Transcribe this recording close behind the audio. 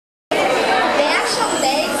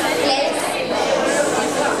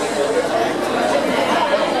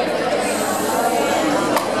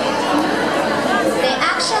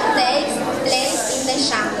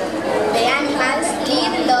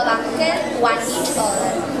and each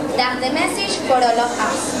other. That's the message for all of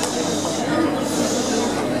us.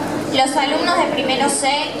 Los alumnos de primero C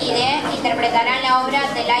y D interpretarán la obra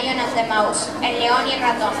The Lion and the Mouse, El león y el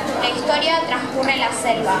ratón. La historia transcurre en la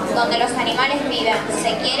selva, donde los animales viven,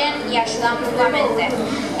 se quieren y ayudan mutuamente.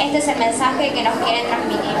 Este es el mensaje que nos quieren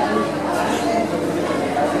transmitir.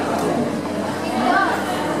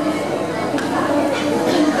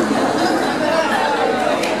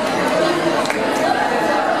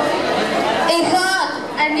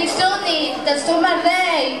 And it's only the summer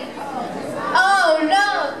day. Oh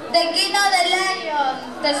no, the king of the lion,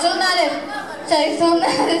 the son of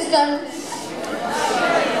the sun.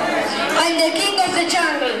 I'm the king of the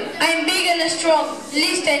jungle. I'm big and strong.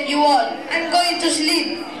 Listen, you all. I'm going to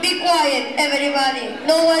sleep. Be quiet, everybody.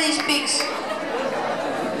 Nobody speaks.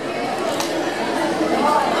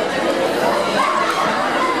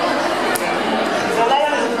 The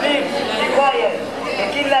lion is asleep. Be quiet. The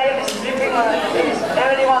king lion is sleeping on his face.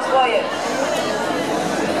 Everyone's quiet.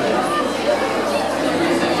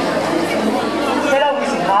 Hello,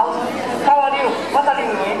 Mrs. Mouse. How are you? What are you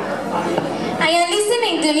doing? I am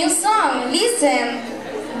listening to a new song. Listen.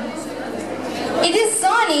 It is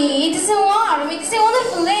sunny. It is warm. It is a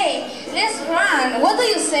wonderful day. Let's run. What do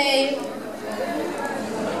you say?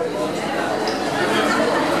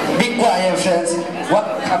 Be quiet, friends.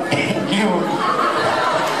 What happened? You?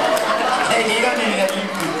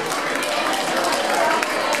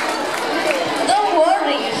 Don't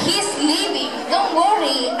worry. He's leaving. Don't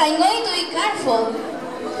worry. I'm going to be careful.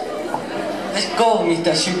 Let's go,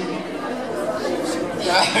 Mr. Sheep.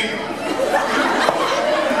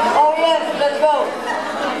 Oh yes, let's go.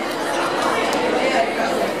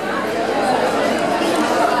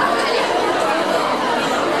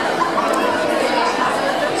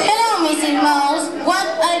 Hello, Mrs. Mouse. What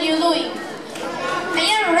are you doing? I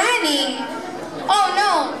am running. Oh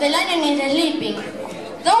no, the lion is sleeping.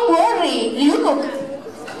 Don't worry, look.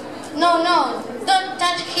 No, don't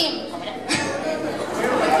touch him.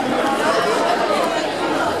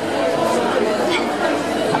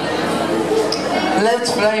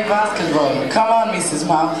 Let's play basketball. Come on, Mrs.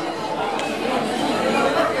 Mouse.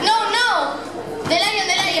 No, the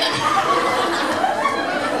lion.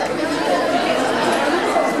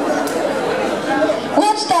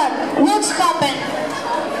 What's that? What's happened?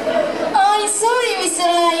 Oh, I'm sorry, Mr.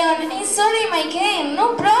 Lion. I'm sorry, my king.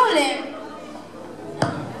 No problem.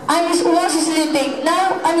 I was sleeping.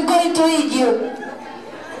 Now I'm going to eat you.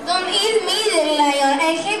 Don't eat me, the lion.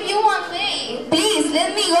 I have you one day. Please,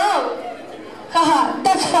 let me go. Haha,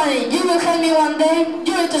 that's funny. You will help me one day.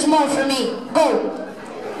 You're too small for me. Go.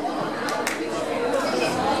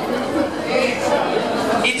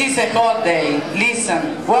 It is a hot day.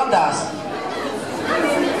 Listen, what does?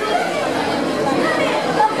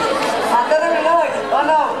 Another noise. Oh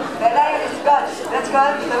no, the lion is gone. Let's go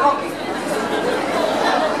to the monkey.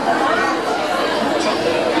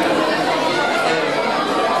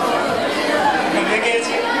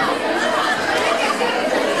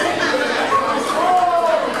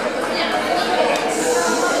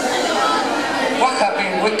 What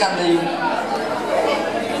happened? What can they do?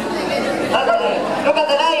 Look at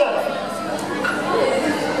the lion.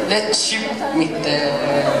 Let's ship Mr.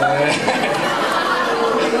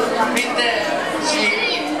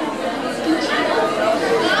 Sheep.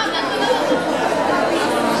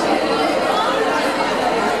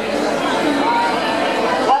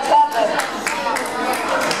 What's happened?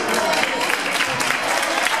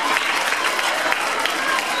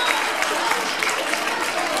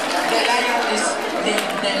 The lion is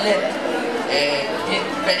the leg. It's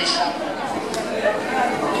very sharp.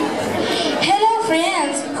 Hello,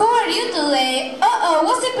 friends. How are you today? Uh-oh,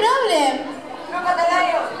 what's the problem? Look at the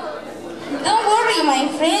lion. Don't worry, my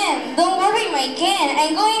friend. Don't worry, my king.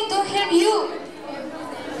 I'm going to help you.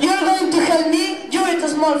 You're going to help me? You're too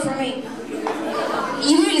small for me.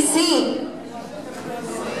 You will see.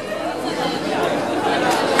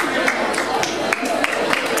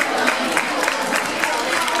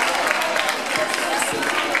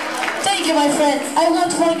 Thank you, my friend. I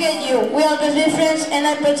won't forget you. We always be friends and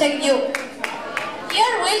I protect you.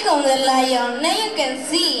 You're welcome, the lion. Now you can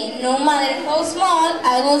see, no matter how small,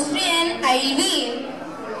 a good friend I'll be.